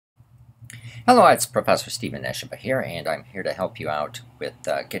Hello, it's Professor Stephen Neshyba here, and I'm here to help you out with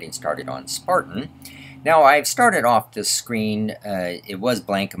getting started on Spartan. Now, I've started off this screen. It was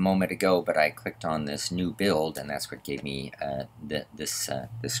blank a moment ago, but I clicked on this new build, and that's what gave me this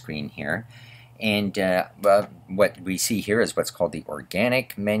screen here. And what we see here is what's called the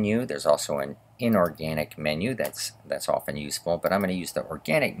organic menu. There's also an inorganic menu that's often useful, but I'm going to use the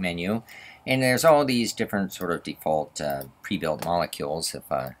organic menu. And there's all these different sort of default pre-built molecules if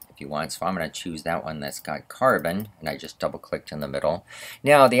you want. So I'm going to choose that one that's got carbon, and I just double-clicked in the middle.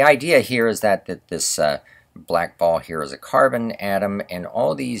 Now the idea here is that this black ball here is a carbon atom, and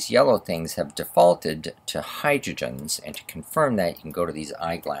all these yellow things have defaulted to hydrogens. And to confirm that, you can go to these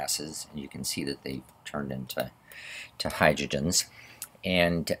eyeglasses, and you can see that they've turned into hydrogens.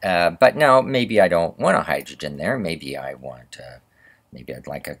 And but now maybe I don't want a hydrogen there. Maybe I want maybe I'd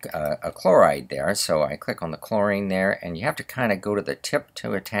like a chloride there. So I click on the chlorine there, and you have to kind of go to the tip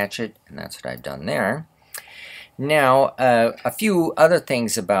to attach it, and that's what I've done there. Now, a few other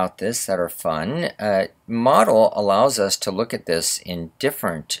things about this that are fun. Model allows us to look at this in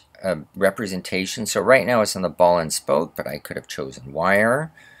different representations. So right now it's on the ball and spoke, but I could have chosen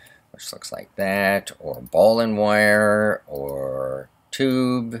wire, which looks like that, or ball and wire, or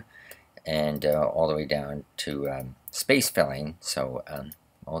tube, and all the way down to space filling. So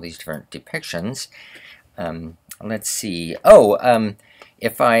all these different depictions. Let's see.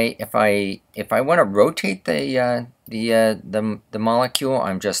 If I want to rotate the molecule,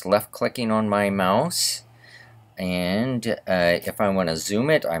 I'm just left clicking on my mouse, and if I want to zoom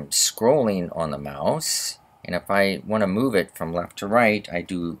it, I'm scrolling on the mouse. And if I want to move it from left to right, I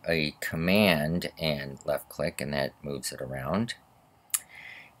do a command and left click, and that moves it around.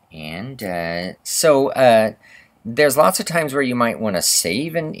 And there's lots of times where you might want to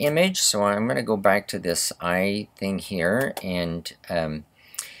save an image. So I'm going to go back to this eye thing here, and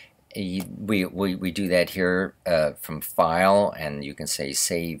we do that here from File, and you can say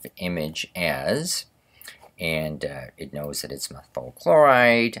Save Image As, and it knows that it's methyl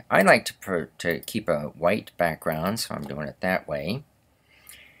chloride. I like to keep a white background, so I'm doing it that way.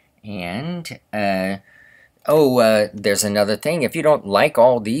 And there's another thing. If you don't like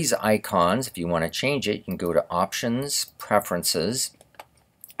all these icons, if you want to change it, you can go to Options, Preferences,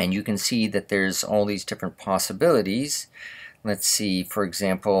 and you can see that there's all these different possibilities. Let's see. For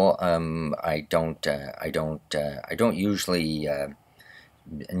example, I don't usually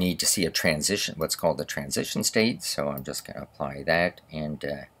need to see a transition, what's called the transition state. So I'm just going to apply that and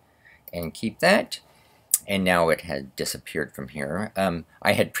keep that. And now it had disappeared from here.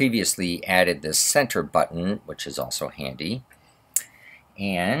 I had previously added this center button, which is also handy.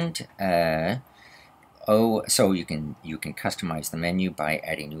 And so you can customize the menu by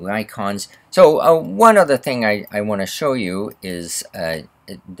adding new icons. So one other thing I want to show you is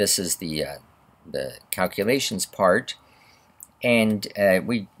this is the calculations part, and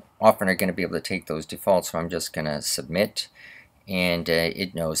we often are going to be able to take those defaults. So I'm just going to submit, and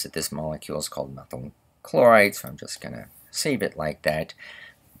it knows that this molecule is called methyl chloride, so I'm just going to save it like that.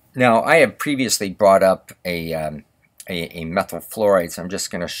 Now, I have previously brought up a methyl fluoride, so I'm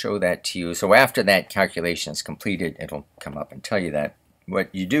just going to show that to you. So after that calculation is completed, it'll come up and tell you that. What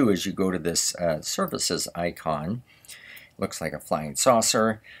you do is you go to this services icon. Looks like a flying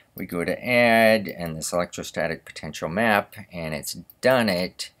saucer. We go to add, and this electrostatic potential map, and it's done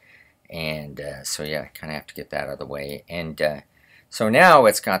it. And so yeah, kind of have to get that out of the way. And so now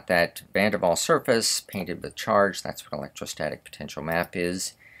it's got that van der Waals surface painted with charge. That's what electrostatic potential map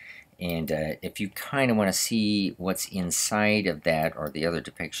is. And if you kind of want to see what's inside of that or the other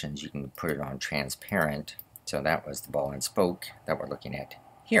depictions, you can put it on transparent. So that was the ball and spoke that we're looking at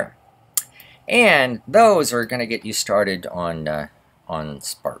here. And those are going to get you started on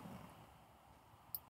Spartan.